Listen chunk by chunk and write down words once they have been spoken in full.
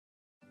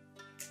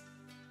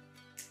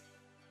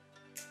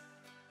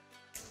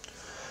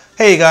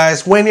Hey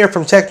guys, Wayne here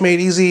from Tech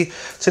Made Easy.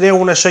 Today I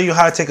want to show you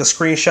how to take a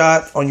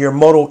screenshot on your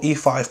Moto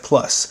E5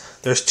 Plus.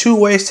 There's two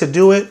ways to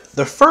do it.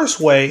 The first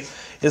way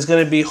is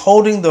going to be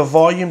holding the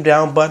volume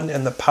down button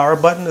and the power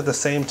button at the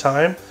same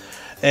time.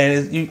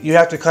 And you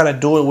have to kind of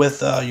do it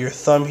with your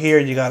thumb here.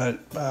 You got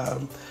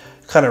to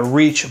kind of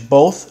reach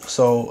both.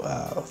 So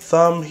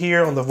thumb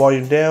here on the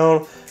volume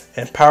down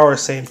and power at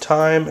the same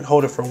time and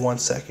hold it for 1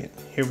 second.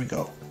 Here we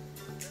go.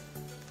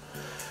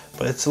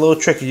 But it's a little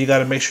tricky. You got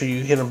to make sure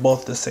you hit them both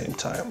at the same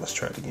time. Let's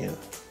try it again.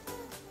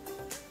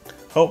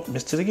 Oh,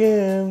 missed it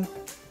again.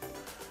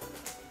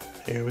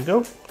 Here we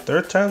go.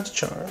 Third time's the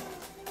charm.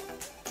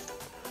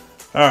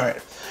 All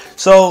right.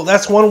 So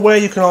that's one way.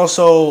 You can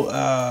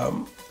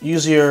also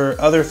use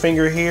your other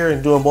finger here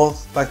and do them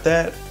both like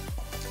that.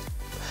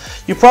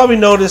 You probably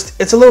noticed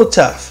it's a little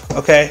tough,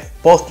 okay?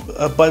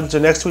 Both buttons are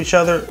next to each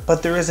other,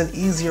 but there is an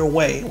easier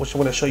way, which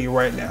I'm going to show you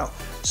right now.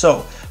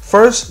 So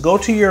first, go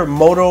to your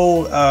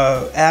Moto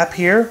app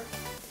here,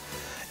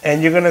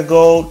 and you're going to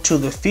go to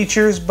the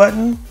features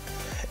button,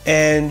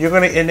 and you're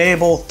going to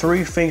enable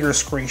 3-finger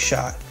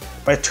screenshot.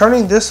 By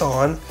turning this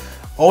on,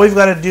 all we've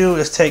got to do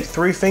is take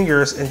 3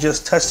 fingers and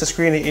just touch the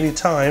screen at any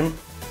time,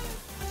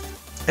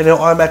 and it'll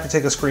automatically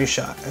take a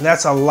screenshot. And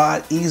that's a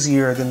lot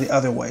easier than the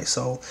other way.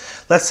 So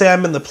let's say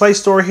I'm in the Play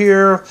Store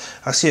here,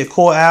 I see a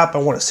cool app, I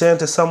want to send it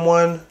to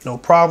someone, no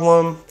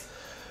problem.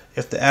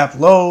 If the app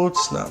loads,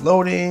 it's not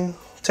loading.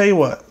 Tell you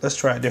what, let's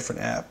try a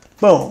different app.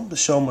 Boom, the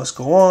show must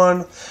go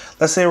on.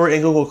 Let's say we're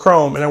in Google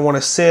Chrome and I want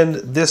to send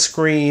this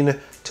screen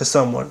to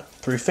someone.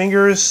 3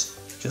 fingers,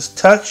 just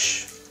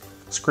touch,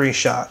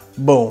 screenshot,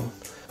 boom.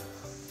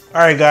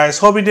 Alright guys,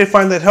 hope you did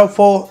find that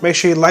helpful. Make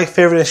sure you like,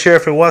 favorite, and share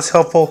if it was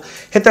helpful.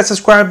 Hit that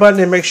subscribe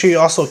button and make sure you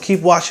also keep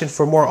watching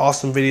for more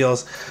awesome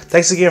videos.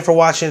 Thanks again for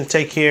watching.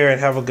 Take care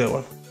and have a good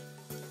one.